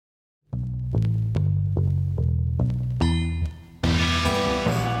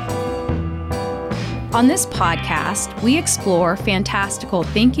On this podcast, we explore fantastical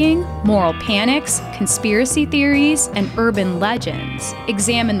thinking, moral panics, conspiracy theories, and urban legends,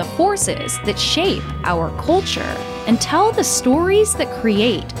 examine the forces that shape our culture, and tell the stories that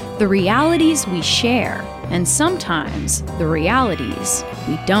create the realities we share, and sometimes the realities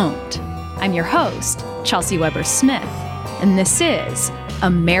we don't. I'm your host, Chelsea Weber Smith, and this is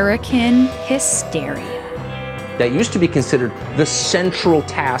American Hysteria. That used to be considered the central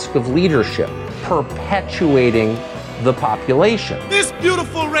task of leadership, perpetuating the population. This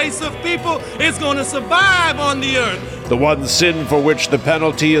beautiful race of people is going to survive on the earth. The one sin for which the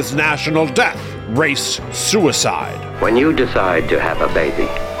penalty is national death, race suicide. When you decide to have a baby,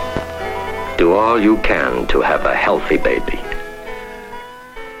 do all you can to have a healthy baby.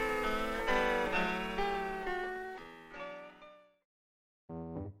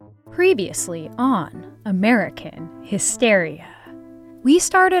 Previously on American Hysteria. We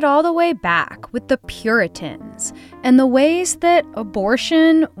started all the way back with the Puritans and the ways that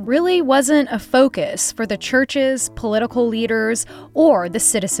abortion really wasn't a focus for the churches, political leaders, or the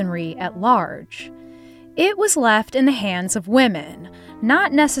citizenry at large. It was left in the hands of women,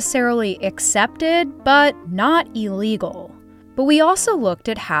 not necessarily accepted, but not illegal. But we also looked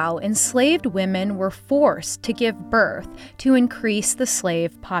at how enslaved women were forced to give birth to increase the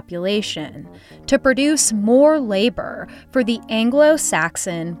slave population, to produce more labor for the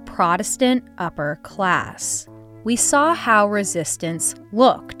Anglo-Saxon Protestant upper class. We saw how resistance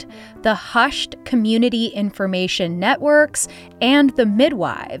looked, the hushed community information networks, and the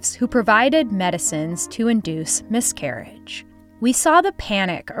midwives who provided medicines to induce miscarriage. We saw the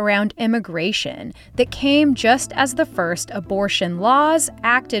panic around immigration that came just as the first abortion laws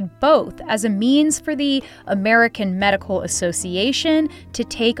acted both as a means for the American Medical Association to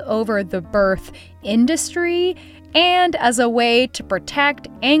take over the birth industry and as a way to protect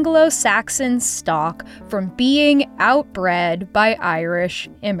Anglo-Saxon stock from being outbred by Irish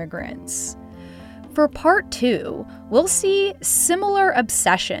immigrants. For part 2, we'll see similar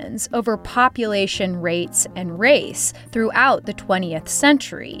obsessions over population rates and race throughout the 20th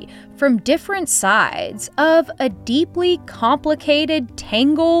century from different sides of a deeply complicated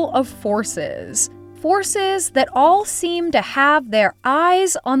tangle of forces. Forces that all seem to have their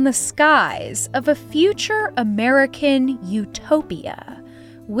eyes on the skies of a future American utopia,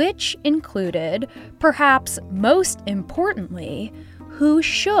 which included, perhaps most importantly, who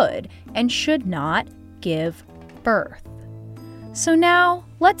should and should not give birth. So now,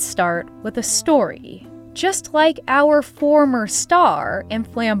 let's start with a story. Just like our former star and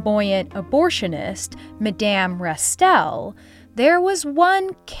flamboyant abortionist, Madame Restell, there was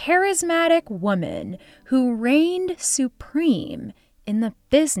one charismatic woman who reigned supreme in the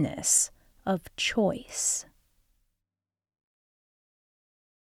business of choice.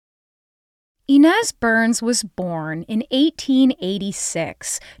 Inez Burns was born in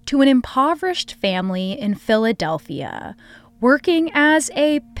 1886 to an impoverished family in Philadelphia, working as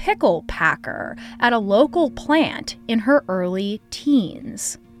a pickle packer at a local plant in her early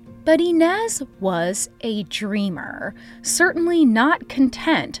teens. But Inez was a dreamer, certainly not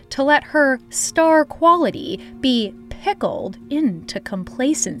content to let her star quality be pickled into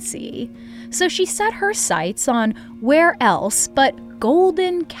complacency. So she set her sights on where else but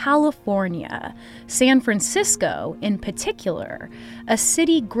Golden, California, San Francisco in particular, a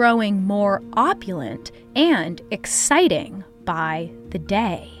city growing more opulent and exciting by the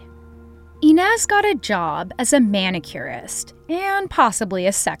day. Inez got a job as a manicurist and possibly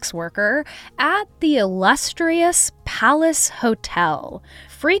a sex worker at the illustrious Palace Hotel,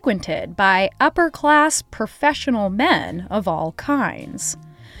 frequented by upper-class professional men of all kinds.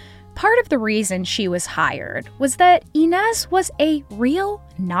 Part of the reason she was hired was that Inez was a real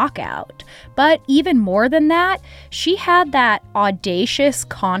knockout, but even more than that, she had that audacious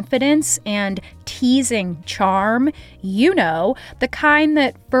confidence and teasing charm, you know, the kind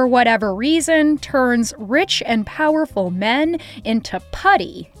that, for whatever reason, turns rich and powerful men into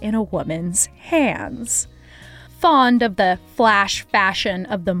putty in a woman's hands. Fond of the flash fashion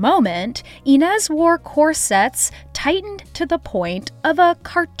of the moment, Inez wore corsets tightened to the point of a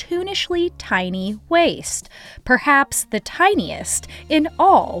cartoonishly tiny waist, perhaps the tiniest in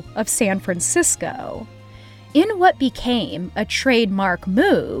all of San Francisco. In what became a trademark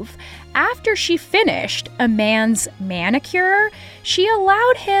move, after she finished a man's manicure, she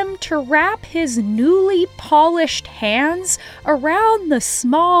allowed him to wrap his newly polished hands around the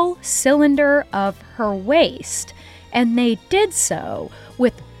small cylinder of her waist, and they did so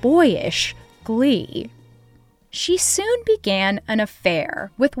with boyish glee. She soon began an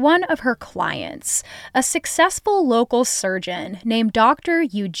affair with one of her clients, a successful local surgeon named Dr.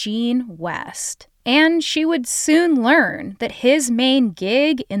 Eugene West. And she would soon learn that his main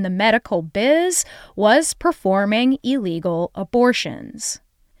gig in the medical biz was performing illegal abortions.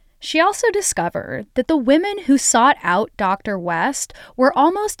 She also discovered that the women who sought out Dr. West were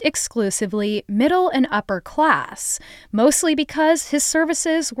almost exclusively middle and upper class, mostly because his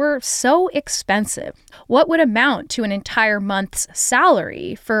services were so expensive, what would amount to an entire month's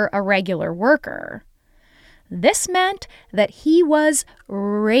salary for a regular worker. This meant that he was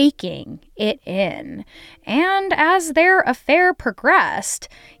raking it in. And as their affair progressed,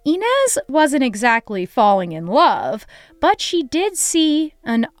 Inez wasn't exactly falling in love, but she did see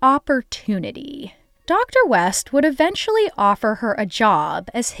an opportunity. Dr. West would eventually offer her a job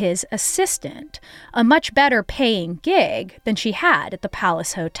as his assistant, a much better paying gig than she had at the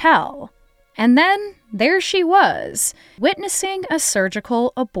Palace Hotel. And then there she was, witnessing a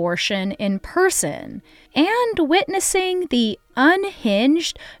surgical abortion in person, and witnessing the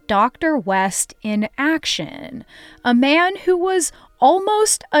unhinged Dr. West in action, a man who was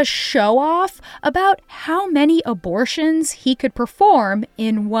almost a show-off about how many abortions he could perform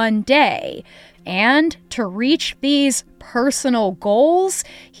in one day. And to reach these personal goals,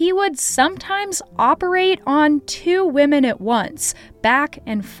 he would sometimes operate on 2 women at once, back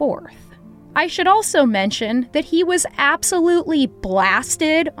and forth. I should also mention that he was absolutely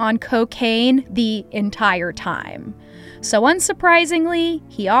blasted on cocaine the entire time. So unsurprisingly,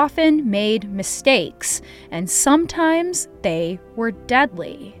 he often made mistakes, and sometimes they were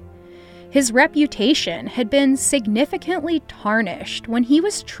deadly. His reputation had been significantly tarnished when he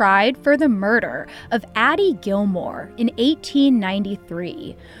was tried for the murder of Addie Gilmore in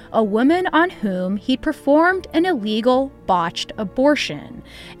 1893, a woman on whom he'd performed an illegal, botched abortion,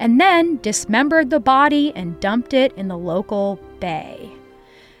 and then dismembered the body and dumped it in the local bay.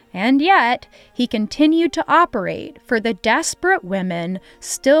 And yet, he continued to operate for the desperate women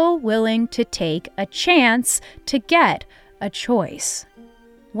still willing to take a chance to get a choice.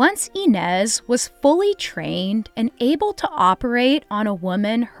 Once Inez was fully trained and able to operate on a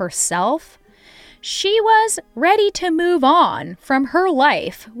woman herself, she was ready to move on from her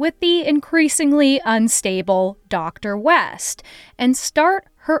life with the increasingly unstable Dr. West and start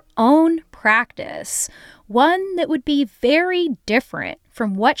her own practice, one that would be very different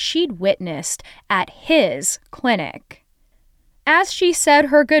from what she'd witnessed at his clinic. As she said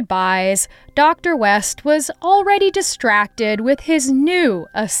her goodbyes, Dr. West was already distracted with his new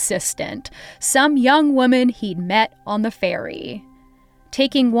assistant, some young woman he'd met on the ferry.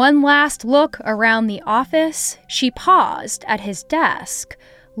 Taking one last look around the office, she paused at his desk,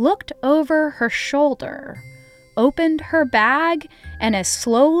 looked over her shoulder, opened her bag, and as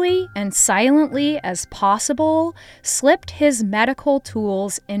slowly and silently as possible, slipped his medical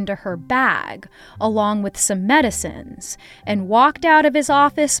tools into her bag, along with some medicines, and walked out of his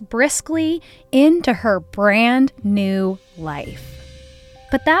office briskly into her brand new life.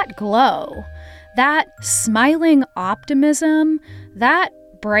 But that glow, that smiling optimism, that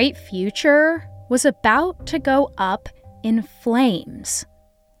bright future was about to go up in flames,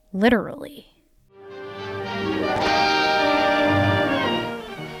 literally.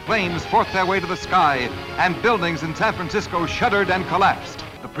 Flames forced their way to the sky, and buildings in San Francisco shuddered and collapsed.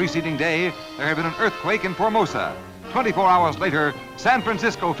 The preceding day, there had been an earthquake in Formosa. 24 hours later, San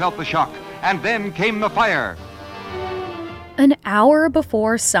Francisco felt the shock, and then came the fire. An hour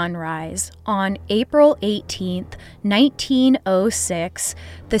before sunrise, on April 18th, 1906,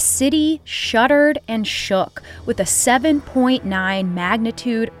 the city shuddered and shook with a 7.9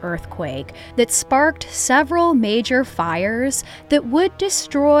 magnitude earthquake that sparked several major fires that would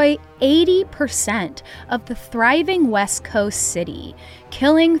destroy 80% of the thriving West Coast city,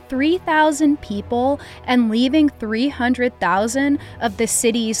 killing 3,000 people and leaving 300,000 of the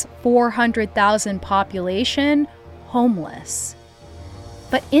city's 400,000 population homeless.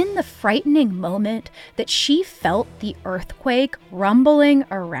 But in the frightening moment that she felt the earthquake rumbling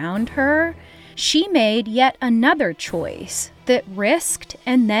around her, she made yet another choice that risked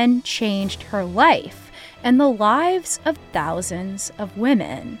and then changed her life and the lives of thousands of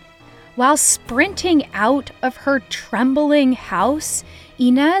women. While sprinting out of her trembling house,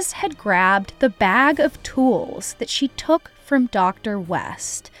 Inez had grabbed the bag of tools that she took from Dr.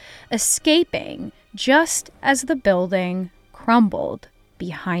 West, escaping just as the building crumbled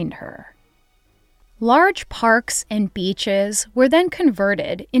behind her. Large parks and beaches were then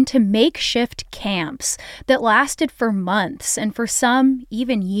converted into makeshift camps that lasted for months and for some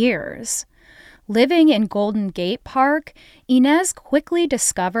even years. Living in Golden Gate Park, Inez quickly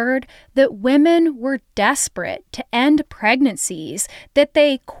discovered that women were desperate to end pregnancies that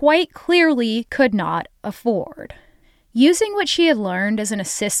they quite clearly could not afford. Using what she had learned as an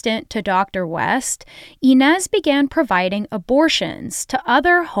assistant to Dr. West, Inez began providing abortions to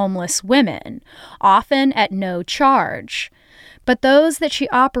other homeless women, often at no charge. But those that she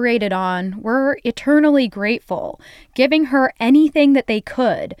operated on were eternally grateful, giving her anything that they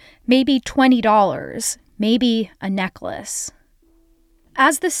could, maybe $20, maybe a necklace.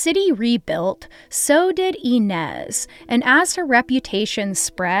 As the city rebuilt, so did Inez, and as her reputation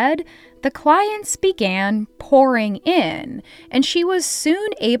spread, the clients began pouring in, and she was soon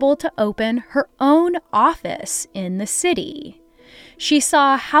able to open her own office in the city. She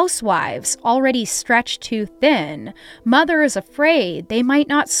saw housewives already stretched too thin, mothers afraid they might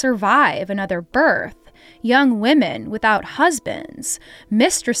not survive another birth, young women without husbands,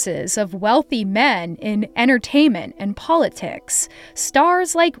 mistresses of wealthy men in entertainment and politics,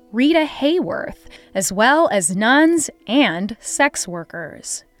 stars like Rita Hayworth, as well as nuns and sex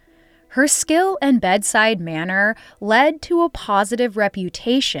workers. Her skill and bedside manner led to a positive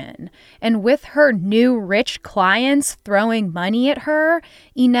reputation, and with her new rich clients throwing money at her,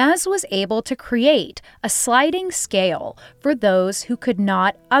 Inez was able to create a sliding scale for those who could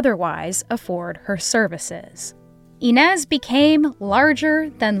not otherwise afford her services. Inez became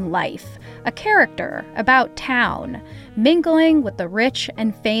larger than life, a character about town, mingling with the rich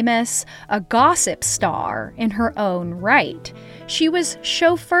and famous, a gossip star in her own right. She was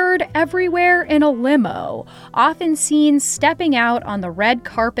chauffeured everywhere in a limo, often seen stepping out on the red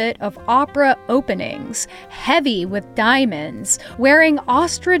carpet of opera openings, heavy with diamonds, wearing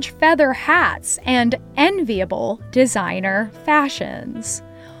ostrich feather hats and enviable designer fashions.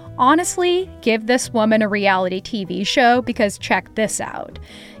 Honestly, give this woman a reality TV show because check this out.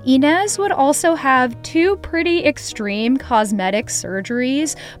 Inez would also have 2 pretty extreme cosmetic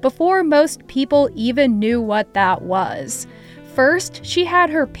surgeries before most people even knew what that was. First, she had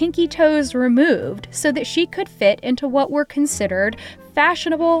her pinky toes removed so that she could fit into what were considered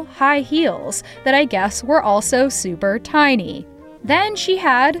fashionable high heels that I guess were also super tiny. Then she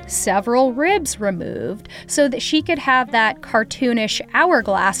had several ribs removed so that she could have that cartoonish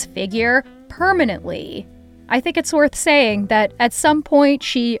hourglass figure permanently. I think it's worth saying that at some point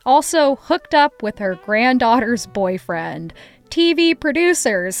she also hooked up with her granddaughter's boyfriend. TV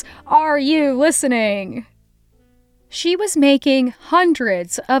producers, are you listening? She was making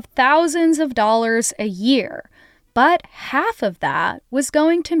hundreds of thousands of dollars a year, but half of that was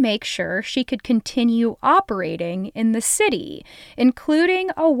going to make sure she could continue operating in the city,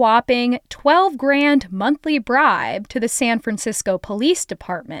 including a whopping $12,000 monthly bribe to the San Francisco Police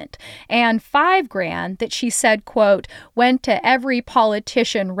Department and $5,000 that she said, quote, went to every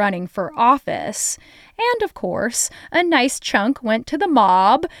politician running for office. And of course, a nice chunk went to the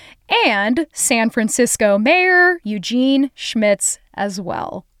mob and San Francisco Mayor Eugene Schmitz as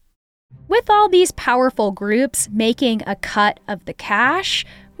well. With all these powerful groups making a cut of the cash,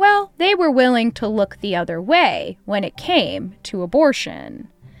 well, they were willing to look the other way when it came to abortion.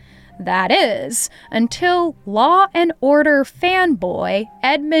 That is, until Law and Order fanboy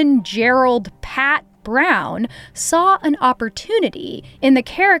Edmund Gerald Pat Brown saw an opportunity in the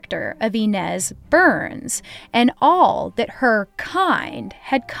character of Inez Burns and all that her kind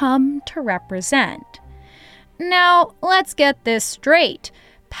had come to represent. Now, let's get this straight.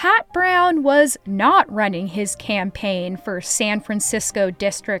 Pat Brown was not running his campaign for San Francisco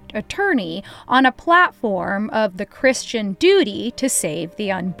District Attorney on a platform of the Christian duty to save the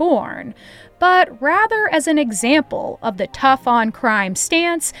unborn, but rather as an example of the tough-on-crime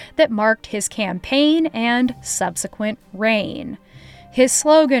stance that marked his campaign and subsequent reign. His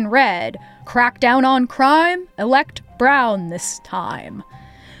slogan read, "Crack down on crime, elect Brown this time."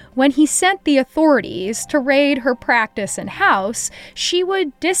 When he sent the authorities to raid her practice and house, she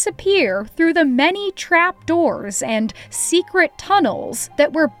would disappear through the many trap doors and secret tunnels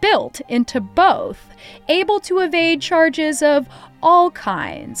that were built into both, able to evade charges of all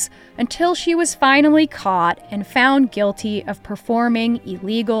kinds, until she was finally caught and found guilty of performing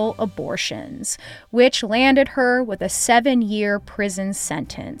illegal abortions, which landed her with a 7-year prison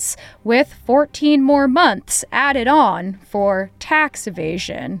sentence, with 14 more months added on for tax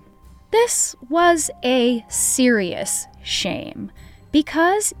evasion. This was a serious shame,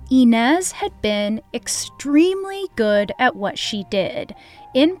 because Inez had been extremely good at what she did,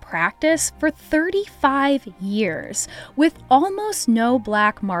 in practice for 35 years, with almost no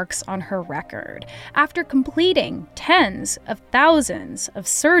black marks on her record, after completing tens of thousands of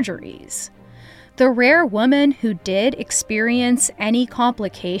surgeries. The rare woman who did experience any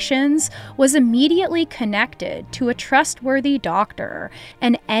complications was immediately connected to a trustworthy doctor,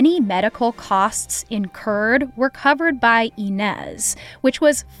 and any medical costs incurred were covered by Inez, which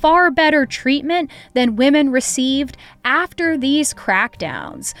was far better treatment than women received after these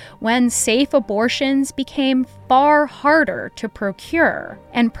crackdowns, when safe abortions became far harder to procure,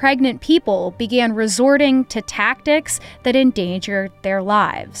 and pregnant people began resorting to tactics that endangered their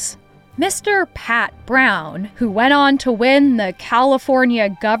lives. Mr. Pat Brown, who went on to win the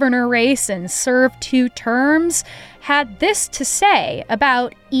California governor race and serve 2 terms, had this to say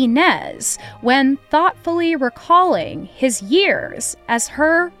about Inez when thoughtfully recalling his years as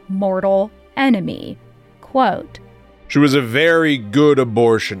her mortal enemy. Quote, She was a very good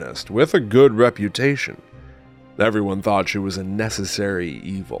abortionist with a good reputation. Everyone thought she was a necessary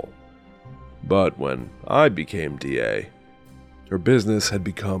evil. But when I became DA, her business had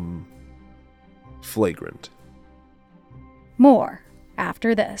become flagrant. More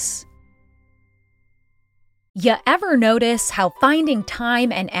after this. You ever notice how finding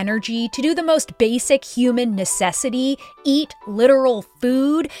time and energy to do the most basic human necessity, eat literal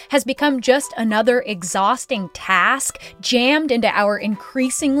food, has become just another exhausting task jammed into our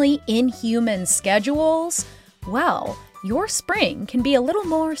increasingly inhuman schedules? Well, your spring can be a little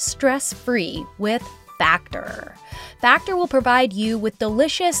more stress-free with Factor. Factor will provide you with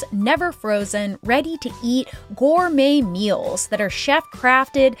delicious, never-frozen, ready-to-eat gourmet meals that are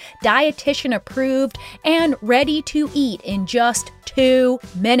chef-crafted, dietitian-approved, and ready to eat in just 2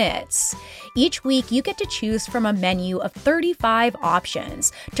 minutes. Each week, you get to choose from a menu of 35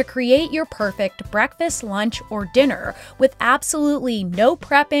 options to create your perfect breakfast, lunch, or dinner with absolutely no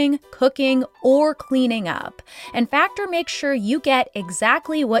prepping, cooking, or cleaning up. And Factor makes sure you get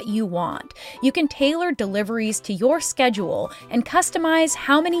exactly what you want. You can tailor deliveries to your schedule and customize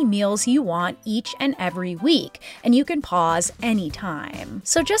how many meals you want each and every week, and you can pause anytime.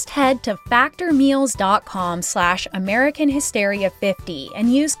 So just head to factormeals.com/AmericanHysteria50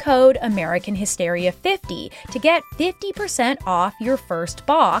 and use code AmericanHysteria50 to get 50% off your first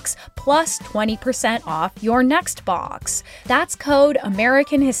box plus 20% off your next box. That's code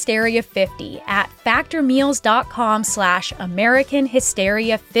AmericanHysteria50 at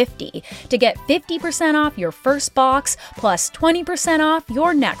factormeals.com/AmericanHysteria50 to get 50% off your first box plus 20% off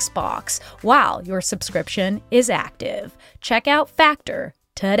your next box while your subscription is active. Check out Factor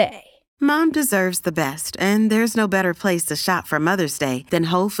today. Mom deserves the best, and there's no better place to shop for Mother's Day than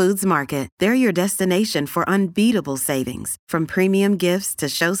Whole Foods Market. They're your destination for unbeatable savings, from premium gifts to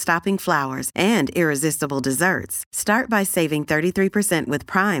show-stopping flowers and irresistible desserts. Start by saving 33% with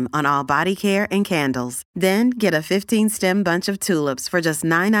Prime on all body care and candles. Then get a 15-stem bunch of tulips for just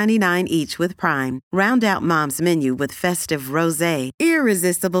 $9.99 each with Prime. Round out Mom's menu with festive rosé,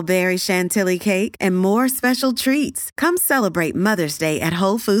 irresistible berry chantilly cake, and more special treats. Come celebrate Mother's Day at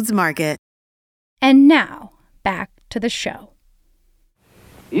Whole Foods Market. And now, back to the show.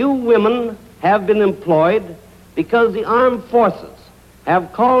 You women have been employed because the armed forces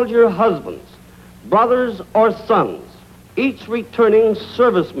have called your husbands, brothers or sons. Each returning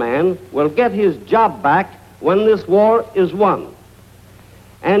serviceman will get his job back when this war is won.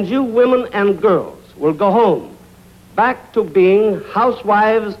 And you women and girls will go home, back to being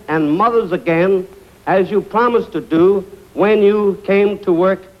housewives and mothers again, as you promised to do when you came to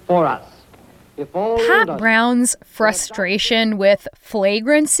work for us. Pat Brown's frustration with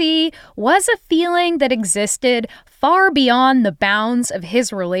flagrancy was a feeling that existed far beyond the bounds of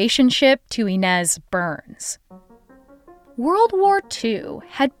his relationship to Inez Burns. World War II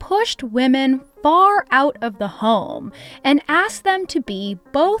had pushed women far out of the home and asked them to be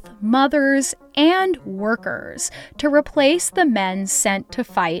both mothers and workers to replace the men sent to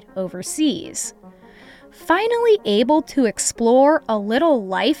fight overseas. Finally able to explore a little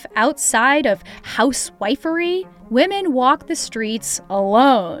life outside of housewifery, women walked the streets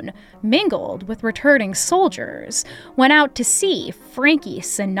alone, mingled with returning soldiers, went out to see Frankie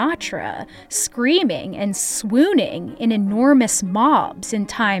Sinatra, screaming and swooning in enormous mobs in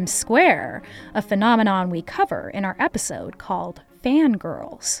Times Square, a phenomenon we cover in our episode called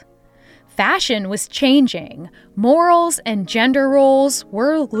Fangirls. Fashion was changing, morals and gender roles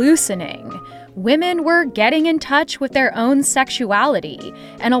were loosening. Women were getting in touch with their own sexuality,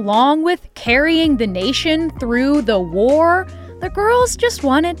 and along with carrying the nation through the war, the girls just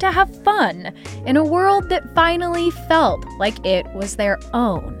wanted to have fun in a world that finally felt like it was their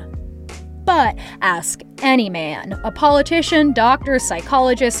own. But ask any man, a politician, doctor,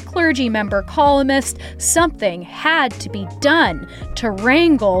 psychologist, clergy member, columnist, something had to be done to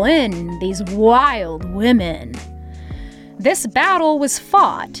wrangle in these wild women. This battle was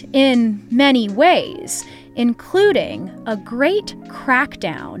fought in many ways, including a great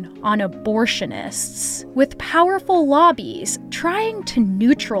crackdown on abortionists, with powerful lobbies trying to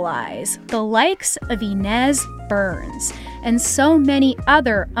neutralize the likes of Inez Burns and so many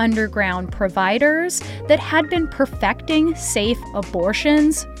other underground providers that had been perfecting safe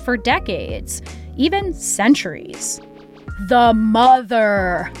abortions for decades, even centuries. The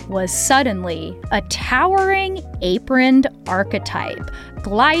mother was suddenly a towering aproned archetype,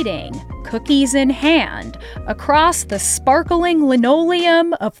 gliding, cookies in hand, across the sparkling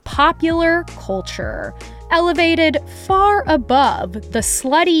linoleum of popular culture, elevated far above the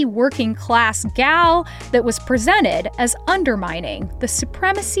slutty working-class gal that was presented as undermining the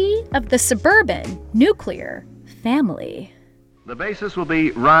supremacy of the suburban nuclear family. The basis will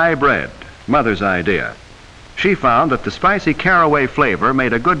be rye bread, Mother's idea. She found that the spicy caraway flavor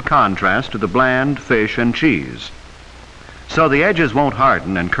made a good contrast to the bland fish and cheese. So the edges won't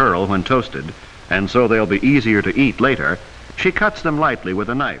harden and curl when toasted, and so they'll be easier to eat later. She cuts them lightly with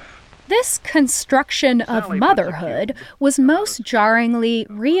a knife. This construction of motherhood was most jarringly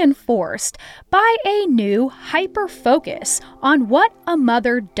reinforced by a new hyper-focus on what a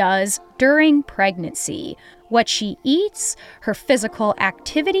mother does during pregnancy, what she eats, her physical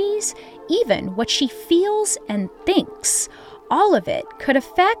activities, even what she feels and thinks. All of it could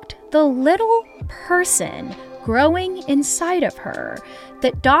affect the little person growing inside of her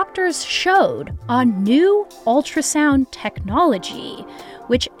that doctors showed on new ultrasound technology,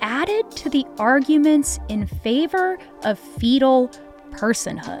 which added to the arguments in favor of fetal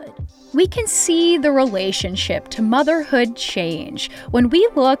personhood. We can see the relationship to motherhood change when we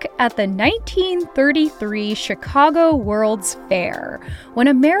look at the 1933 Chicago World's Fair, when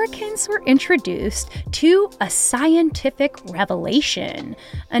Americans were introduced to a scientific revelation,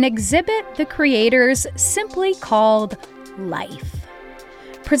 an exhibit the creators simply called Life.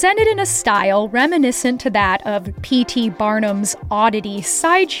 Presented in a style reminiscent to that of P.T. Barnum's oddity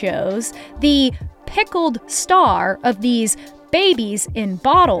sideshows, the pickled star of these babies in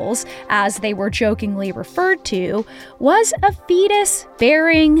bottles, as they were jokingly referred to, was a fetus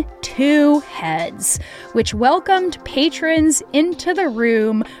bearing 2 heads, which welcomed patrons into the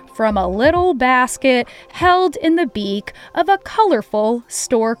room from a little basket held in the beak of a colorful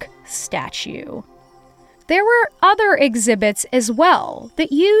stork statue. There were other exhibits as well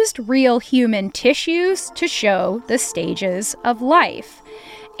that used real human tissues to show the stages of life.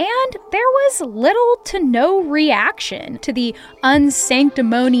 And there was little to no reaction to the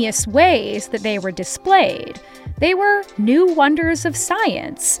unsanctimonious ways that they were displayed. They were new wonders of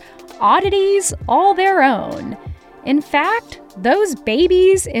science, oddities all their own. In fact, those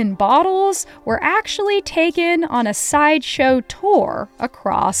babies in bottles were actually taken on a sideshow tour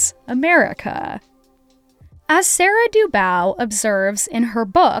across America. As Sarah Dubow observes in her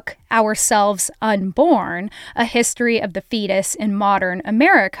book, Ourselves Unborn, A History of the Fetus in Modern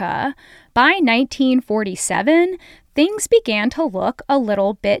America, by 1947, things began to look a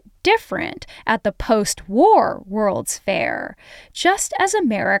little bit different at the post-war World's Fair, just as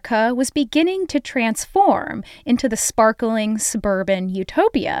America was beginning to transform into the sparkling suburban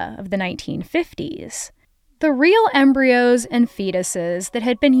utopia of the 1950s. The real embryos and fetuses that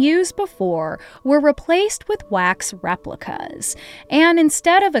had been used before were replaced with wax replicas, and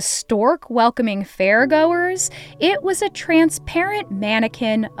instead of a stork welcoming fairgoers, it was a transparent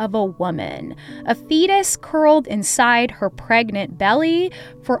mannequin of a woman, a fetus curled inside her pregnant belly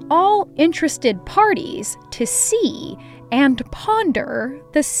for all interested parties to see and ponder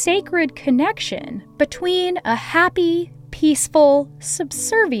the sacred connection between a happy, peaceful,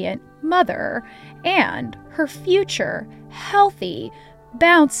 subservient mother and her future, healthy,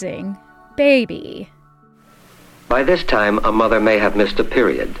 bouncing baby. By this time, a mother may have missed a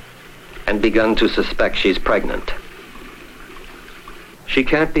period and begun to suspect she's pregnant. She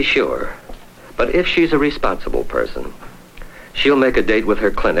can't be sure, but if she's a responsible person, she'll make a date with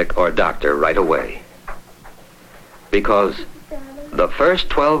her clinic or doctor right away. Because the first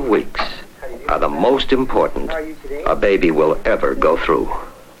 12 weeks are the most important a baby will ever go through.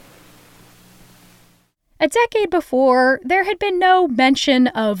 A decade before, there had been no mention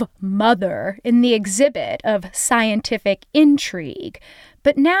of mother in the exhibit of scientific intrigue,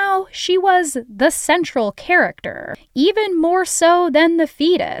 but now she was the central character, even more so than the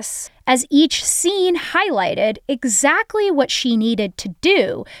fetus, as each scene highlighted exactly what she needed to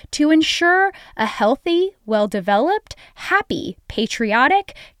do to ensure a healthy, well-developed, happy,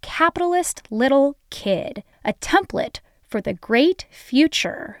 patriotic, capitalist little kid, a template for the great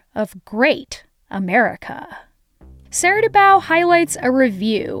future of great America. Sarah DeBow highlights a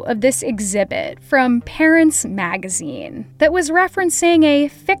review of this exhibit from Parents magazine that was referencing a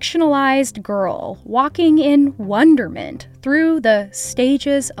fictionalized girl walking in wonderment through the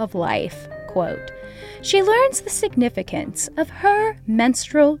stages of life. Quote, "She learns the significance of her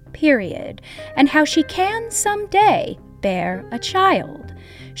menstrual period and how she can someday bear a child.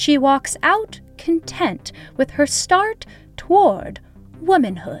 She walks out content with her start toward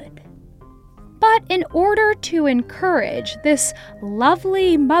womanhood." But in order to encourage this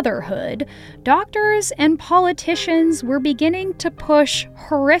lovely motherhood, doctors and politicians were beginning to push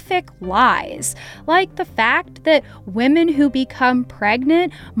horrific lies, like the fact that women who become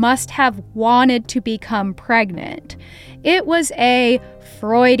pregnant must have wanted to become pregnant. It was a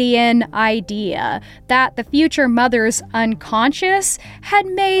Freudian idea that the future mother's unconscious had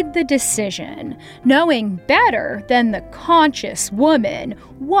made the decision, knowing better than the conscious woman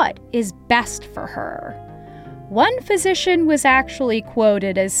what is best for her. One physician was actually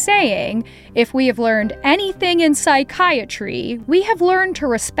quoted as saying, "If we have learned anything in psychiatry, we have learned to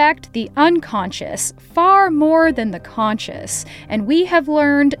respect the unconscious far more than the conscious, and we have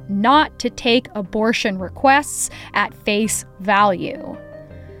learned not to take abortion requests at face value."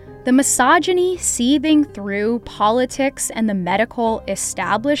 The misogyny seething through politics and the medical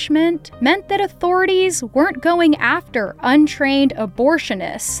establishment meant that authorities weren't going after untrained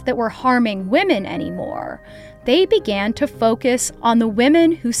abortionists that were harming women anymore. They began to focus on the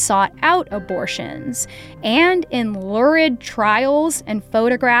women who sought out abortions, and in lurid trials and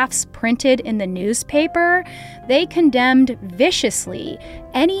photographs printed in the newspaper, they condemned viciously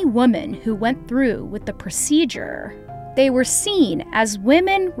any woman who went through with the procedure. They were seen as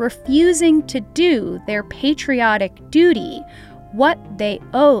women refusing to do their patriotic duty, what they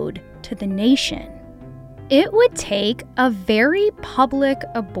owed to the nation. It would take a very public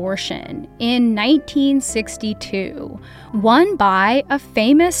abortion in 1962, won by a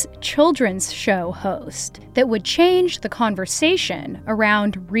famous children's show host, that would change the conversation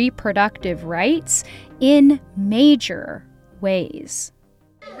around reproductive rights in major ways.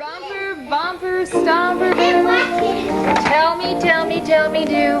 Romper, bumper, stomper, tell me,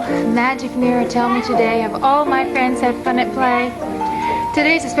 do. Magic mirror, tell me today, have all my friends had fun at play?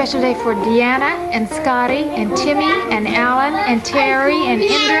 Today's a special day for Deanna and Scotty and Timmy and Alan and Terry and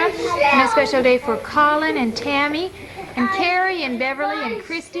Indra, and a special day for Colin and Tammy and Carrie and Beverly and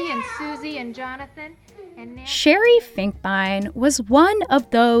Christy and Susie and Jonathan. Sherry Finkbein was one of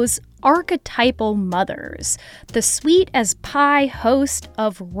those archetypal mothers, the sweet-as-pie host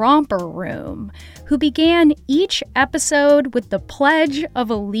of Romper Room, who began each episode with the Pledge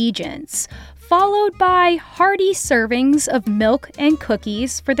of Allegiance, followed by hearty servings of milk and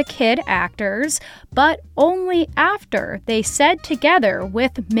cookies for the kid actors, but only after they said together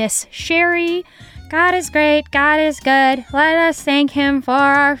with Miss Sherry, "God is great, God is good, let us thank him for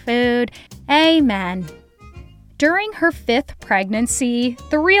our food. Amen." During her 5th pregnancy,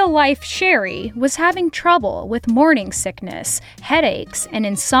 the real-life Sherry was having trouble with morning sickness, headaches, and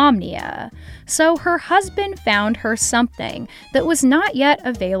insomnia, so her husband found her something that was not yet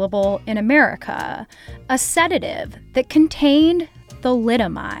available in America, a sedative that contained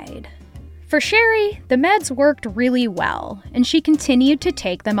thalidomide. For Sherry, the meds worked really well, and she continued to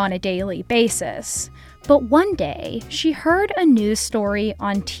take them on a daily basis. But one day, she heard a news story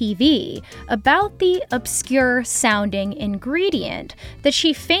on TV about the obscure-sounding ingredient that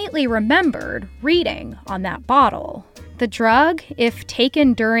she faintly remembered reading on that bottle. The drug, if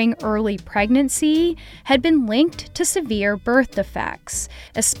taken during early pregnancy, had been linked to severe birth defects,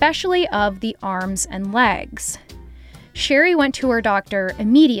 especially of the arms and legs. Sherry went to her doctor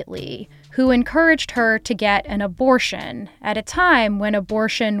immediately, who encouraged her to get an abortion at a time when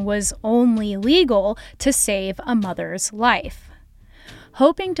abortion was only legal to save a mother's life.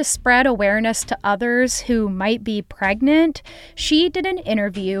 Hoping to spread awareness to others who might be pregnant, she did an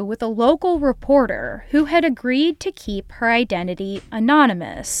interview with a local reporter who had agreed to keep her identity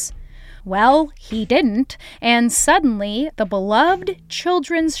anonymous. Well, he didn't, and suddenly the beloved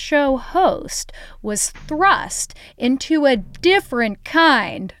children's show host was thrust into a different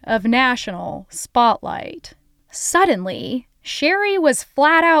kind of national spotlight. Suddenly, Sherry was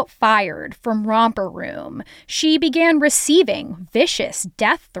flat out fired from Romper Room. She began receiving vicious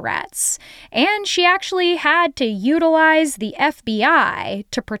death threats, and she actually had to utilize the FBI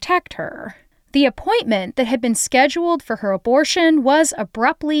to protect her. The appointment that had been scheduled for her abortion was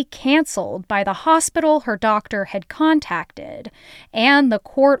abruptly canceled by the hospital her doctor had contacted, and the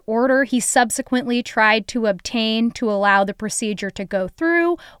court order he subsequently tried to obtain to allow the procedure to go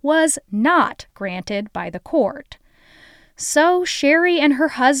through was not granted by the court. So Sherry and her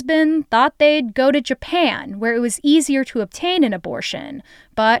husband thought they'd go to Japan, where it was easier to obtain an abortion,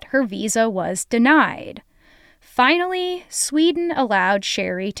 but her visa was denied. Finally, Sweden allowed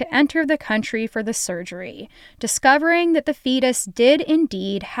Sherry to enter the country for the surgery, discovering that the fetus did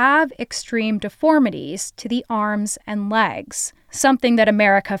indeed have extreme deformities to the arms and legs, something that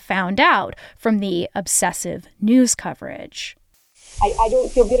America found out from the obsessive news coverage. I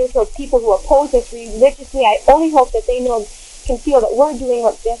don't feel bitter towards people who oppose us religiously. I only hope that they can feel that we're doing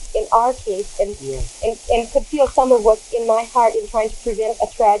what's best in our case and could feel some of what's in my heart in trying to prevent a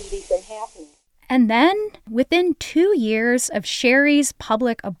tragedy from happening. And then, within 2 years of Sherry's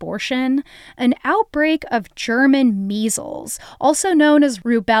public abortion, an outbreak of German measles, also known as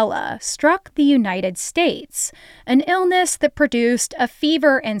rubella, struck the United States, an illness that produced a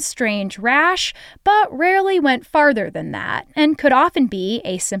fever and strange rash, but rarely went farther than that, and could often be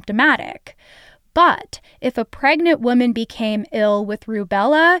asymptomatic. But if a pregnant woman became ill with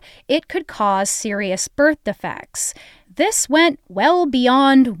rubella, it could cause serious birth defects. This went well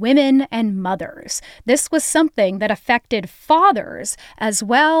beyond women and mothers. This was something that affected fathers as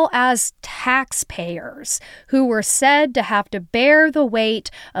well as taxpayers, who were said to have to bear the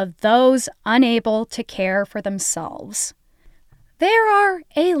weight of those unable to care for themselves. There are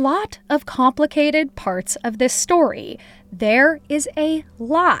a lot of complicated parts of this story. There is a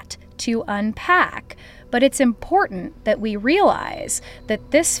lot to unpack. But it's important that we realize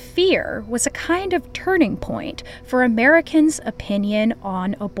that this fear was a kind of turning point for Americans' opinion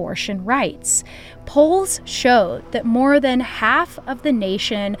on abortion rights. Polls showed that more than half of the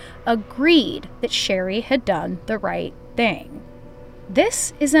nation agreed that Sherry had done the right thing.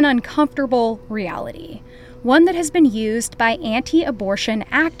 This is an uncomfortable reality, one that has been used by anti-abortion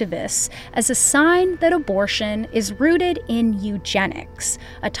activists as a sign that abortion is rooted in eugenics,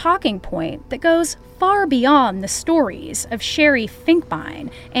 a talking point that goes far beyond the stories of Sherry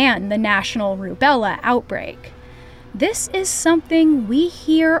Finkbein and the national rubella outbreak. This is something we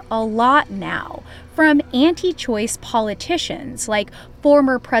hear a lot now from anti-choice politicians like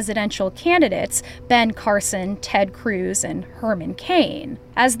former presidential candidates Ben Carson, Ted Cruz, and Herman Cain,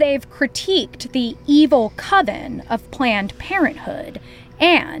 as they've critiqued the evil coven of Planned Parenthood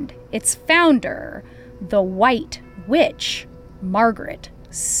and its founder, the white witch, Margaret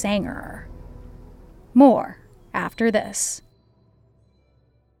Sanger. More after this.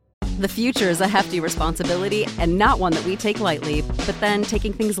 The future is a hefty responsibility and not one that we take lightly. But then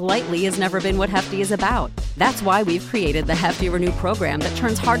taking things lightly has never been what Hefty is about. That's why we've created the Hefty Renew program that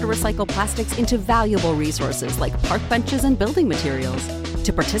turns hard-to-recycle plastics into valuable resources like park benches and building materials.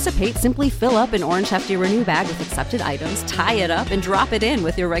 To participate, simply fill up an orange Hefty Renew bag with accepted items, tie it up, and drop it in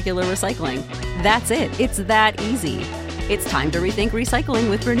with your regular recycling. That's it. It's that easy. It's time to rethink recycling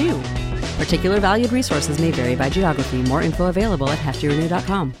with Renew. Particular valued resources may vary by geography. More info available at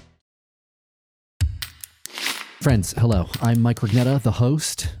heftyrenew.com. Friends, hello. I'm Mike Rignetta, the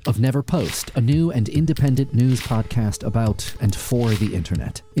host of Never Post, a new and independent news podcast about and for the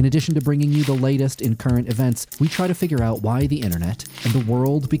internet. In addition to bringing you the latest in current events, we try to figure out why the internet, and the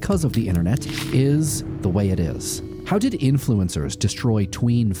world because of the internet, is the way it is. How did influencers destroy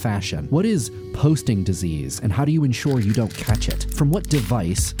tween fashion? What is posting disease, and how do you ensure you don't catch it? From what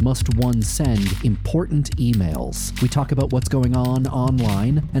device must one send important emails? We talk about what's going on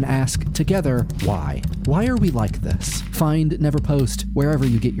online and ask together why. Why are we like this? Find Never Post wherever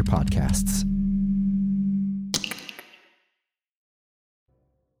you get your podcasts.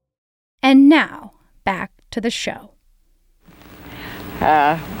 And now, back to the show.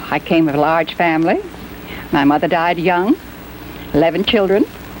 I came of a large family. My mother died young, 11 children.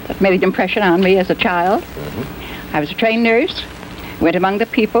 That made an impression on me as a child. I was a trained nurse, went among the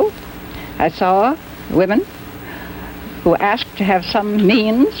people. I saw women who asked to have some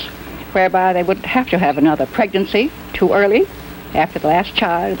means whereby they wouldn't have to have another pregnancy too early after the last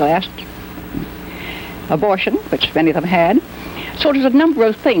child, the last abortion, which many of them had. So there's a number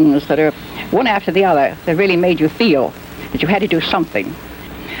of things that are one after the other that really made you feel that you had to do something.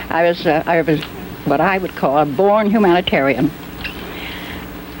 I was what I would call a born humanitarian.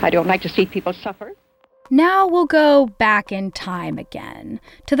 I don't like to see people suffer. Now we'll go back in time again,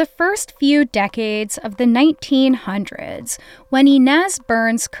 to the first few decades of the 1900s, when Inez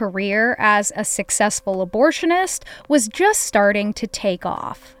Burns' career as a successful abortionist was just starting to take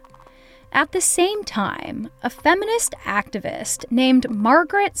off. At the same time, a feminist activist named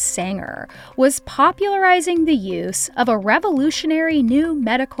Margaret Sanger was popularizing the use of a revolutionary new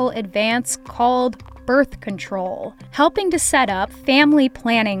medical advance called birth control, helping to set up family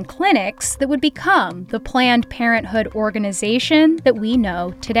planning clinics that would become the Planned Parenthood organization that we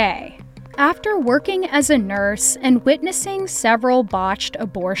know today. After working as a nurse and witnessing several botched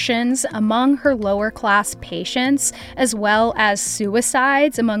abortions among her lower-class patients, as well as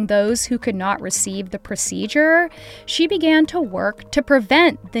suicides among those who could not receive the procedure, she began to work to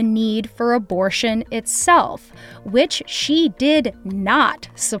prevent the need for abortion itself, which she did not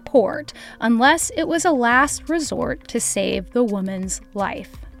support unless it was a last resort to save the woman's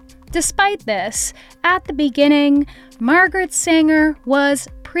life. Despite this, at the beginning, Margaret Sanger was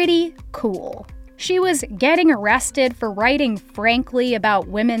pretty cool. She was getting arrested for writing frankly about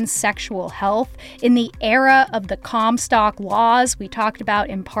women's sexual health in the era of the Comstock laws we talked about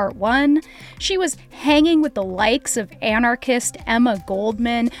in part 1. She was hanging with the likes of anarchist Emma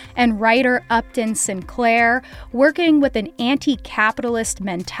Goldman and writer Upton Sinclair, working with an anti-capitalist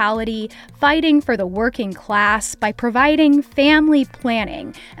mentality, fighting for the working class by providing family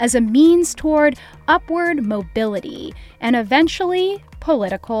planning as a means toward upward mobility and eventually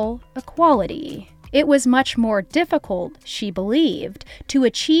political equality. It was much more difficult, she believed, to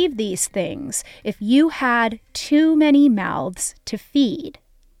achieve these things if you had too many mouths to feed.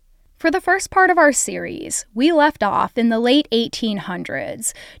 For the first part of our series, we left off in the late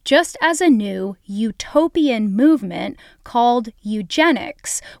 1800s, just as a new utopian movement called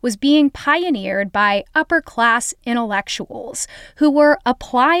eugenics was being pioneered by upper-class intellectuals who were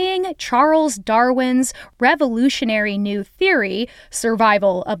applying Charles Darwin's revolutionary new theory,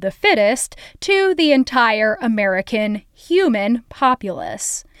 survival of the fittest, to the entire American human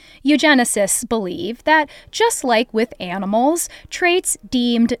populace. Eugenicists believe that, just like with animals, traits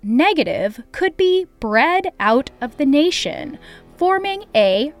deemed negative could be bred out of the nation, forming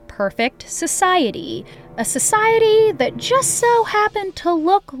a perfect society, a society that just so happened to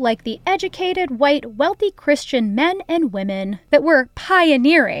look like the educated, white, wealthy Christian men and women that were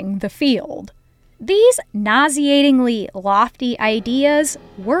pioneering the field. These nauseatingly lofty ideas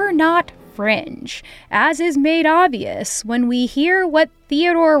were not fringe, as is made obvious when we hear what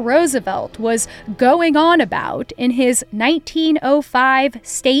Theodore Roosevelt was going on about in his 1905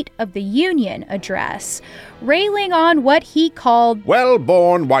 State of the Union address, railing on what he called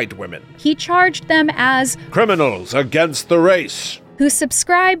well-born white women. He charged them as criminals against the race, who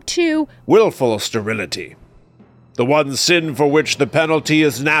subscribed to willful sterility, the one sin for which the penalty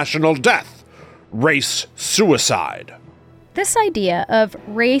is national death, race suicide. This idea of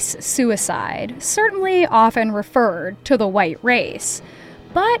race suicide certainly often referred to the white race,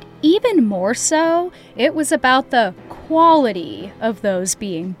 but even more so, it was about the quality of those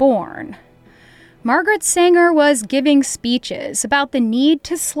being born. Margaret Sanger was giving speeches about the need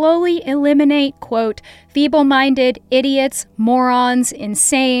to slowly eliminate, quote, feeble-minded idiots, morons,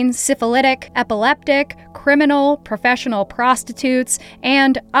 insane, syphilitic, epileptic, criminal, professional prostitutes,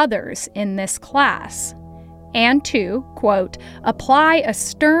 and others in this class. And to, quote, apply a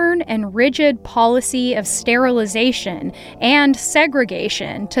stern and rigid policy of sterilization and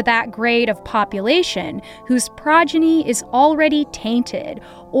segregation to that grade of population whose progeny is already tainted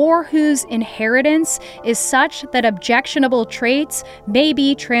or whose inheritance is such that objectionable traits may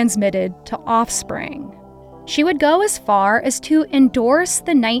be transmitted to offspring. She would go as far as to endorse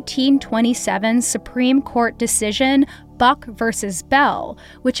the 1927 Supreme Court decision Buck versus Bell,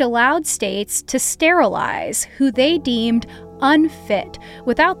 which allowed states to sterilize who they deemed unfit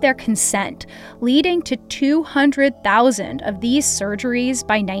without their consent, leading to 200,000 of these surgeries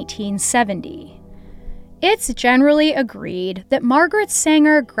by 1970. It's generally agreed that Margaret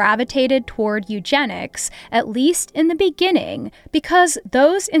Sanger gravitated toward eugenics, at least in the beginning, because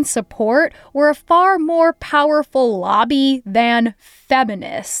those in support were a far more powerful lobby than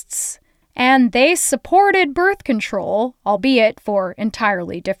feminists. And they supported birth control, albeit for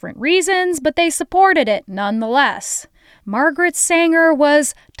entirely different reasons, but they supported it nonetheless. Margaret Sanger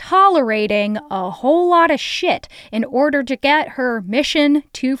was tolerating a whole lot of shit in order to get her mission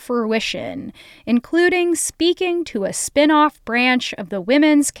to fruition, including speaking to a spin-off branch of the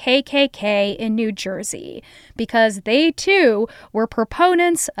Women's KKK in New Jersey, because they too were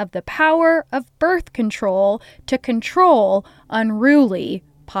proponents of the power of birth control to control unruly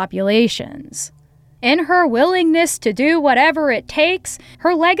populations. In her willingness to do whatever it takes,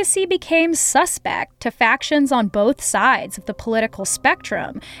 her legacy became suspect to factions on both sides of the political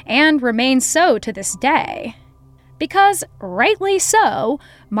spectrum, and remains so to this day. Because, rightly so,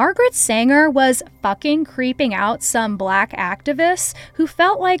 Margaret Sanger was fucking creeping out some black activists who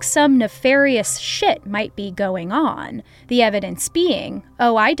felt like some nefarious shit might be going on. The evidence being,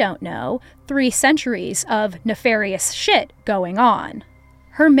 3 centuries of nefarious shit going on.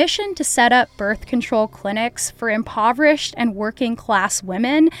 Her mission to set up birth control clinics for impoverished and working class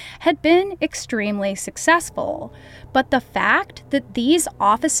women had been extremely successful. But the fact that these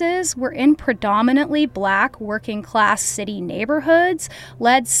offices were in predominantly Black working class city neighborhoods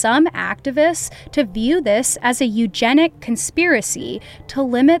led some activists to view this as a eugenic conspiracy to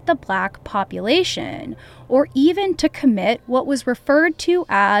limit the Black population, or even to commit what was referred to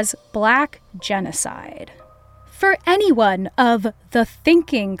as Black genocide. For anyone of the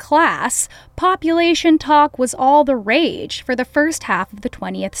thinking class, population talk was all the rage for the first half of the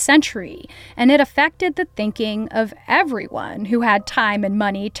 20th century, and it affected the thinking of everyone who had time and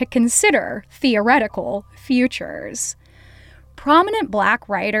money to consider theoretical futures. Prominent Black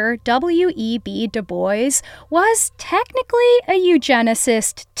writer W.E.B. Du Bois was technically a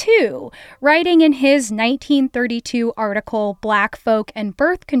eugenicist too, writing in his 1932 article Black Folk and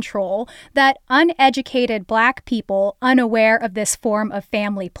Birth Control that uneducated Black people unaware of this form of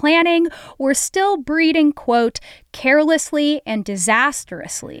family planning were still breeding, quote, carelessly and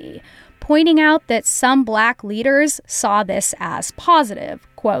disastrously, pointing out that some Black leaders saw this as positive,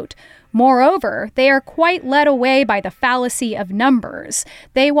 quote, moreover, they are quite led away by the fallacy of numbers.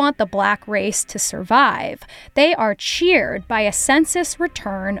 They want the Black race to survive. They are cheered by a census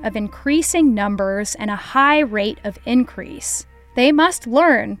return of increasing numbers and a high rate of increase. They must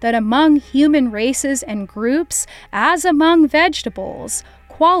learn that among human races and groups, as among vegetables,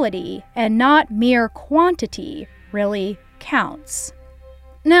 quality and not mere quantity really counts.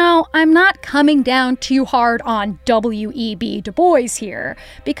 Now, I'm not coming down too hard on W.E.B. Du Bois here,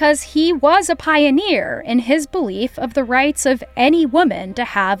 because he was a pioneer in his belief of the rights of any woman to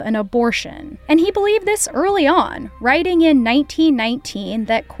have an abortion. And he believed this early on, writing in 1919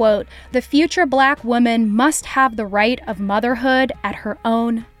 that, quote, the future Black woman must have the right of motherhood at her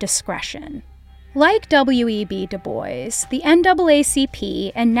own discretion. Like W.E.B. Du Bois, the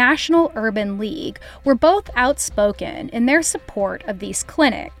NAACP and National Urban League were both outspoken in their support of these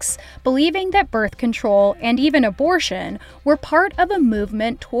clinics, believing that birth control and even abortion were part of a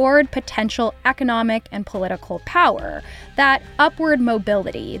movement toward potential economic and political power, that upward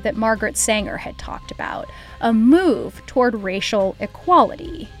mobility that Margaret Sanger had talked about, a move toward racial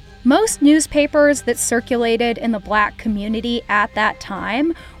equality. Most newspapers that circulated in the Black community at that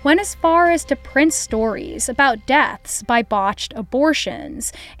time went as far as to print stories about deaths by botched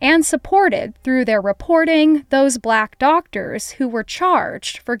abortions and supported, through their reporting, those Black doctors who were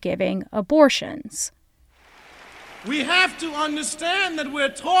charged for giving abortions. We have to understand that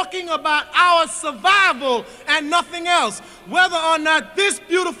we're talking about our survival and nothing else. Whether or not this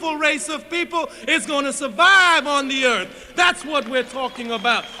beautiful race of people is going to survive on the earth. That's what we're talking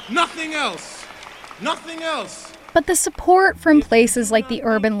about. Nothing else. Nothing else. But the support from places like the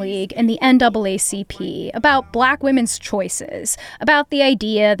Urban League and the NAACP about Black women's choices, about the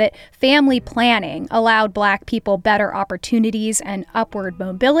idea that family planning allowed Black people better opportunities and upward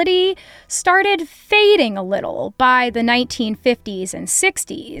mobility, started fading a little by the 1950s and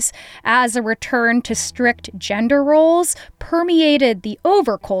 60s, as a return to strict gender roles permeated the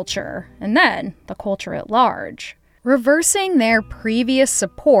overculture and then the culture at large. Reversing their previous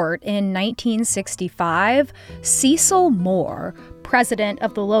support in 1965, Cecil Moore, president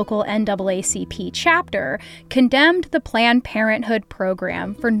of the local NAACP chapter, condemned the Planned Parenthood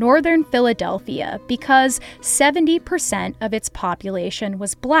program for Northern Philadelphia because 70% of its population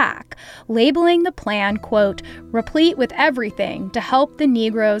was Black, labeling the plan, quote, replete with everything to help the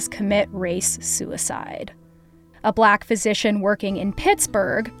Negroes commit race suicide. A Black physician working in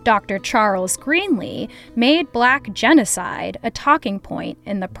Pittsburgh, Dr. Charles Greenlee, made Black genocide a talking point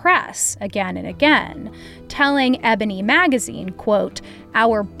in the press again and again, telling Ebony magazine, quote,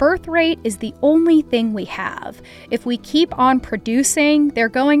 our birth rate is the only thing we have. If we keep on producing, they're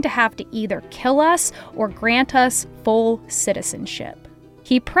going to have to either kill us or grant us full citizenship.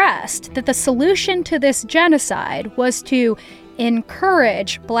 He pressed that the solution to this genocide was to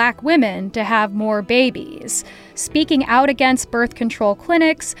encourage Black women to have more babies. Speaking out against birth control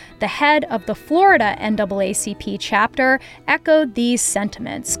clinics, the head of the Florida NAACP chapter echoed these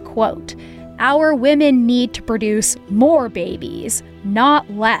sentiments, quote, our women need to produce more babies, not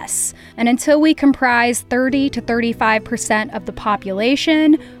less. And until we comprise 30 to 35% of the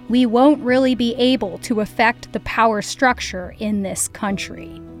population, we won't really be able to affect the power structure in this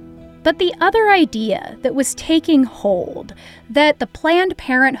country. But the other idea that was taking hold, that the Planned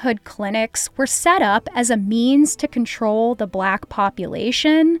Parenthood clinics were set up as a means to control the Black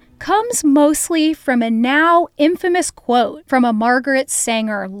population, comes mostly from a now infamous quote from a Margaret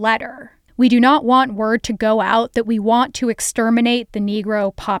Sanger letter. We do not want word to go out that we want to exterminate the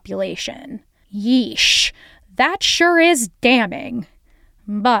Negro population. Yeesh, that sure is damning.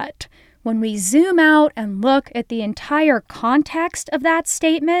 But when we zoom out and look at the entire context of that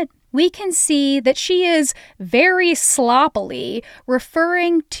statement, we can see that she is very sloppily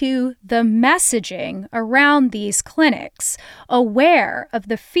referring to the messaging around these clinics, aware of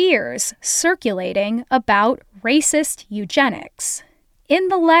the fears circulating about racist eugenics. In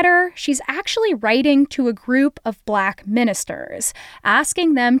the letter, she's actually writing to a group of Black ministers,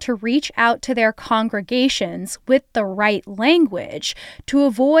 asking them to reach out to their congregations with the right language to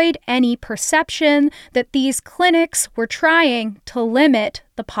avoid any perception that these clinics were trying to limit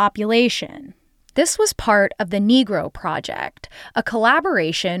the population. This was part of the Negro Project, a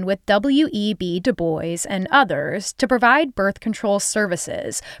collaboration with W.E.B. Du Bois and others to provide birth control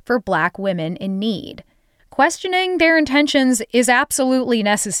services for Black women in need. Questioning their intentions is absolutely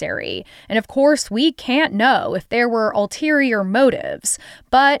necessary, and of course we can't know if there were ulterior motives,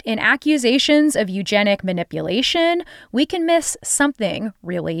 but in accusations of eugenic manipulation, we can miss something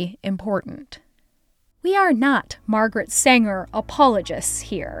really important. We are not Margaret Sanger apologists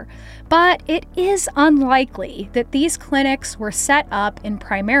here, but it is unlikely that these clinics were set up in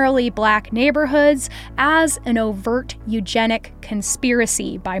primarily Black neighborhoods as an overt eugenic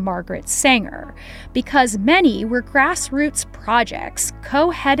conspiracy by Margaret Sanger, because many were grassroots projects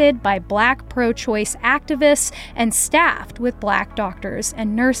co-headed by Black pro-choice activists and staffed with Black doctors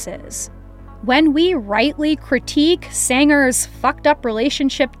and nurses. When we rightly critique Sanger's fucked up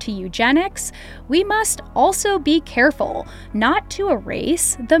relationship to eugenics, we must also be careful not to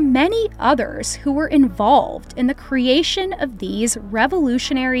erase the many others who were involved in the creation of these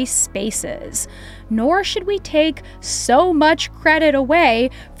revolutionary spaces. Nor should we take so much credit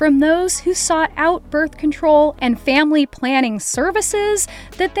away from those who sought out birth control and family planning services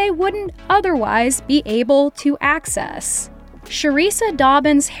that they wouldn't otherwise be able to access. Sharissa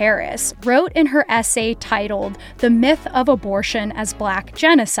Dobbins Harris wrote in her essay titled "The Myth of Abortion as Black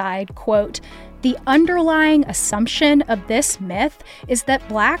Genocide," quote, "The underlying assumption of this myth is that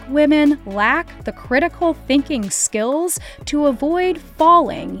Black women lack the critical thinking skills to avoid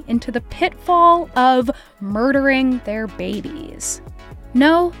falling into the pitfall of murdering their babies."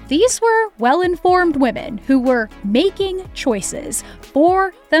 No, these were well-informed women who were making choices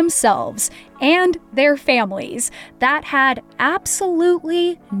for themselves and their families that had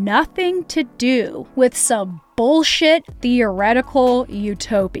absolutely nothing to do with some bullshit theoretical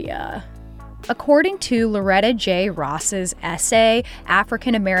utopia. According to Loretta J. Ross's essay,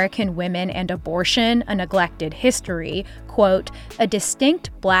 African American Women and Abortion, A Neglected History, quote, "A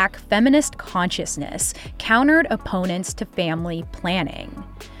distinct Black feminist consciousness countered opponents to family planning."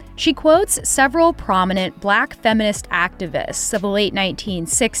 She quotes several prominent Black feminist activists of the late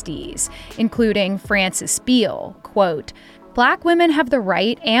 1960s, including Frances Beale, quote, "Black women have the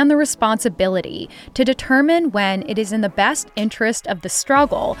right and the responsibility to determine when it is in the best interest of the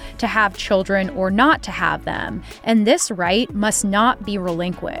struggle to have children or not to have them, and this right must not be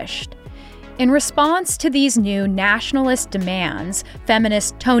relinquished." In response to these new nationalist demands,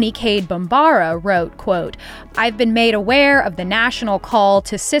 feminist Toni Cade Bambara wrote, quote, "I've been made aware of the national call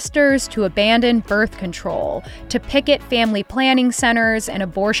to sisters to abandon birth control, to picket family planning centers and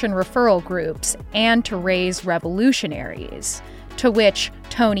abortion referral groups, and to raise revolutionaries." To which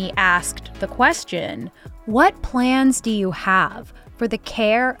Toni asked the question, "What plans do you have for the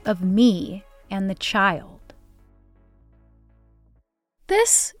care of me and the child?"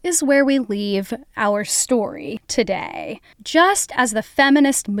 This is where we leave our story today. Just as the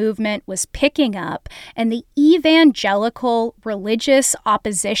feminist movement was picking up and the evangelical religious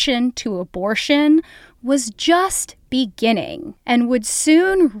opposition to abortion was just beginning and would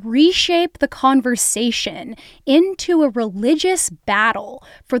soon reshape the conversation into a religious battle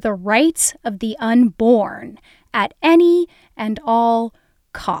for the rights of the unborn at any and all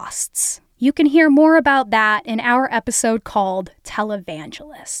costs. You can hear more about that in our episode called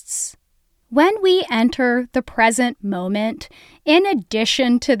Televangelists. When we enter the present moment, in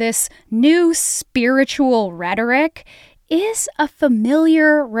addition to this new spiritual rhetoric, is a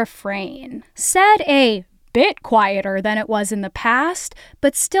familiar refrain, said a bit quieter than it was in the past,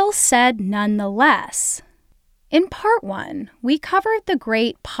 but still said nonetheless. In part 1, we covered the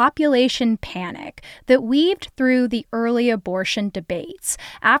great population panic that weaved through the early abortion debates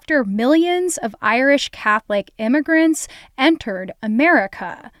after millions of Irish Catholic immigrants entered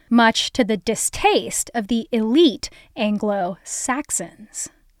America, much to the distaste of the elite Anglo-Saxons.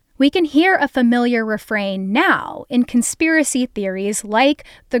 We can hear a familiar refrain now in conspiracy theories like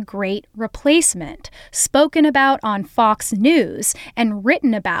the Great Replacement, spoken about on Fox News and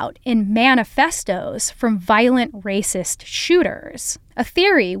written about in manifestos from violent racist shooters. A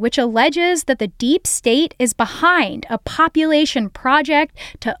theory which alleges that the deep state is behind a population project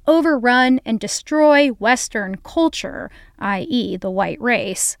to overrun and destroy Western culture, i.e. the white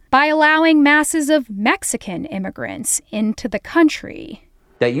race, by allowing masses of Mexican immigrants into the country.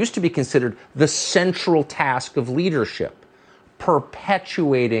 That used to be considered the central task of leadership,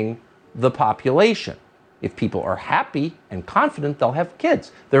 perpetuating the population. If people are happy and confident, they'll have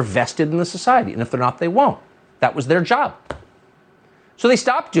kids. They're vested in the society, and if they're not, they won't. That was their job. So they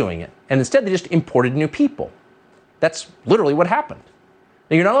stopped doing it, and instead they just imported new people. That's literally what happened.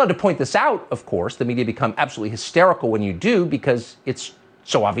 Now, you're not allowed to point this out, of course. The media become absolutely hysterical when you do because it's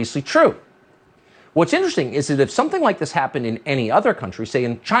so obviously true. What's interesting is that if something like this happened in any other country, say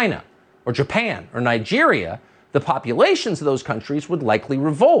in China or Japan or Nigeria, the populations of those countries would likely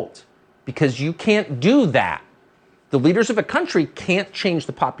revolt because you can't do that. The leaders of a country can't change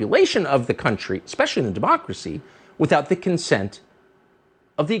the population of the country, especially in a democracy, without the consent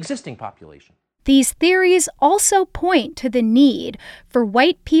of the existing population. These theories also point to the need for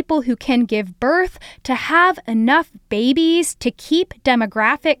white people who can give birth to have enough babies to keep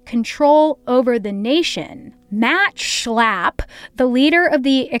demographic control over the nation. Matt Schlapp, the leader of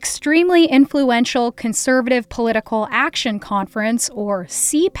the extremely influential Conservative Political Action Conference, or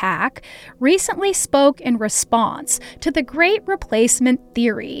CPAC, recently spoke in response to the Great Replacement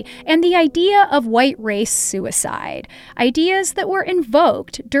theory and the idea of white race suicide, ideas that were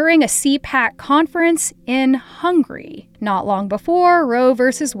invoked during a CPAC conference in Hungary, not long before Roe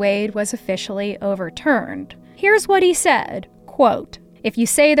v. Wade was officially overturned. Here's what he said, quote, "If you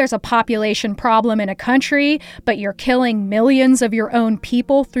say there's a population problem in a country, but you're killing millions of your own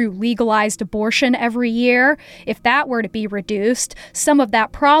people through legalized abortion every year, if that were to be reduced, some of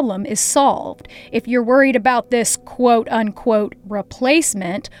that problem is solved. If you're worried about this quote-unquote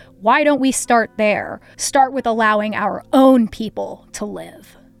replacement, why don't we start there? Start with allowing our own people to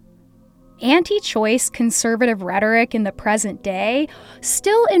live." Anti-choice conservative rhetoric in the present day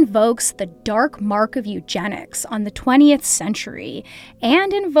still invokes the dark mark of eugenics on the 20th century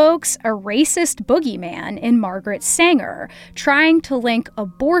and invokes a racist boogeyman in Margaret Sanger, trying to link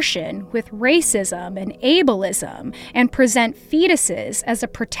abortion with racism and ableism and present fetuses as a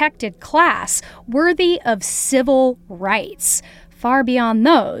protected class worthy of civil rights, far beyond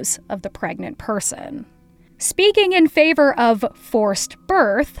those of the pregnant person. Speaking in favor of forced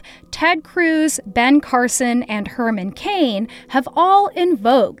birth, Ted Cruz, Ben Carson, and Herman Cain have all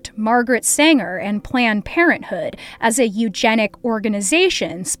invoked Margaret Sanger and Planned Parenthood as a eugenic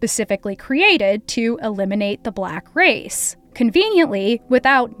organization specifically created to eliminate the black race, conveniently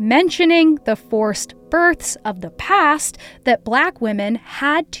without mentioning the forced births of the past that black women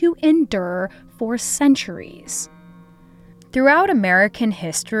had to endure for centuries. Throughout American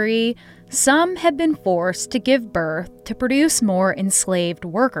history, some have been forced to give birth to produce more enslaved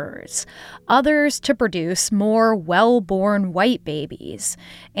workers, others to produce more well-born white babies,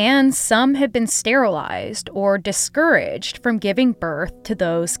 and some have been sterilized or discouraged from giving birth to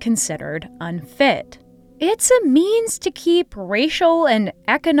those considered unfit. It's a means to keep racial and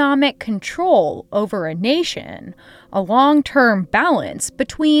economic control over a nation, a long-term balance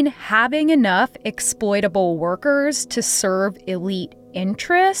between having enough exploitable workers to serve elite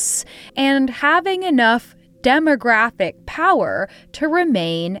interests and having enough demographic power to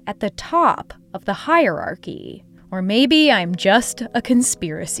remain at the top of the hierarchy. Or maybe I'm just a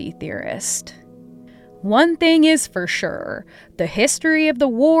conspiracy theorist. One thing is for sure, the history of the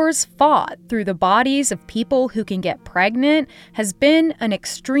wars fought through the bodies of people who can get pregnant has been an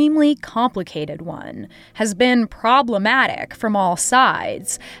extremely complicated one, has been problematic from all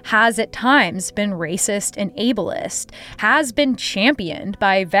sides, has at times been racist and ableist, has been championed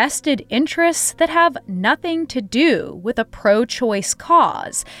by vested interests that have nothing to do with a pro-choice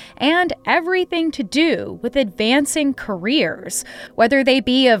cause, and everything to do with advancing careers, whether they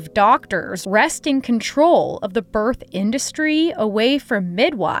be of doctors wresting control of the birth industry away from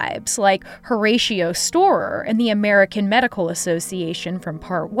midwives like Horatio Storer and the American Medical Association from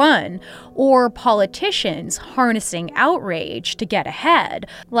Part 1, or politicians harnessing outrage to get ahead,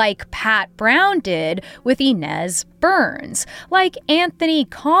 like Pat Brown did with Inez Burns, like Anthony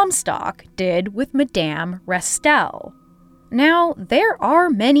Comstock did with Madame Restel. Now, there are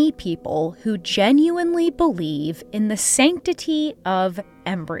many people who genuinely believe in the sanctity of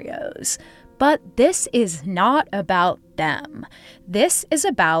embryos, But this is not about them. This is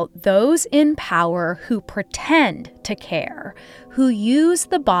about those in power who pretend to care, who use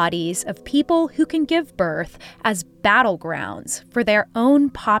the bodies of people who can give birth as battlegrounds for their own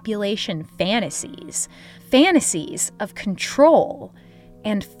population fantasies, fantasies of control,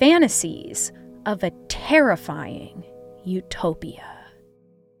 and fantasies of a terrifying utopia.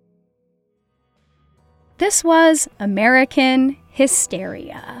 This was American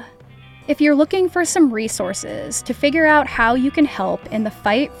Hysteria. If you're looking for some resources to figure out how you can help in the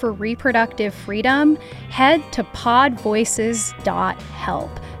fight for reproductive freedom, head to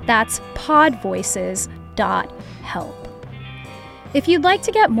podvoices.help. That's podvoices.help. If you'd like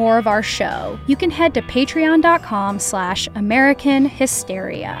to get more of our show, you can head to patreon.com/American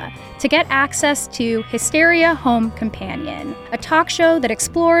Hysteria to get access to Hysteria Home Companion, a talk show that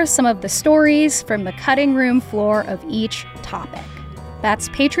explores some of the stories from the cutting room floor of each topic. That's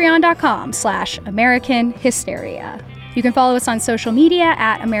patreon.com/American Hysteria. You can follow us on social media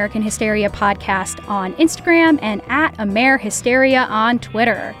at American Hysteria Podcast on Instagram and at AmerHysteria on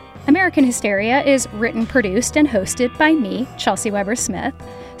Twitter. American Hysteria is written, produced, and hosted by me, Chelsea Weber Smith.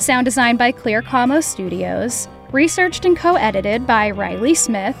 Sound designed by Clear Como Studios. Researched and co-edited by Riley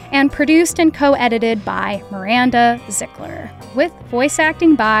Smith. And produced and co-edited by Miranda Zickler. With voice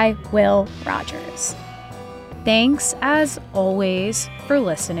acting by Will Rogers. Thanks, as always, for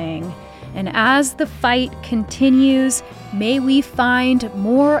listening. And as the fight continues, may we find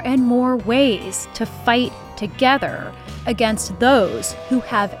more and more ways to fight together against those who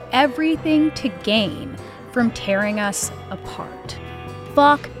have everything to gain from tearing us apart.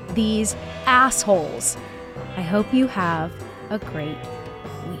 Fuck these assholes. I hope you have a great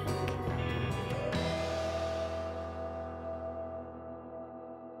week.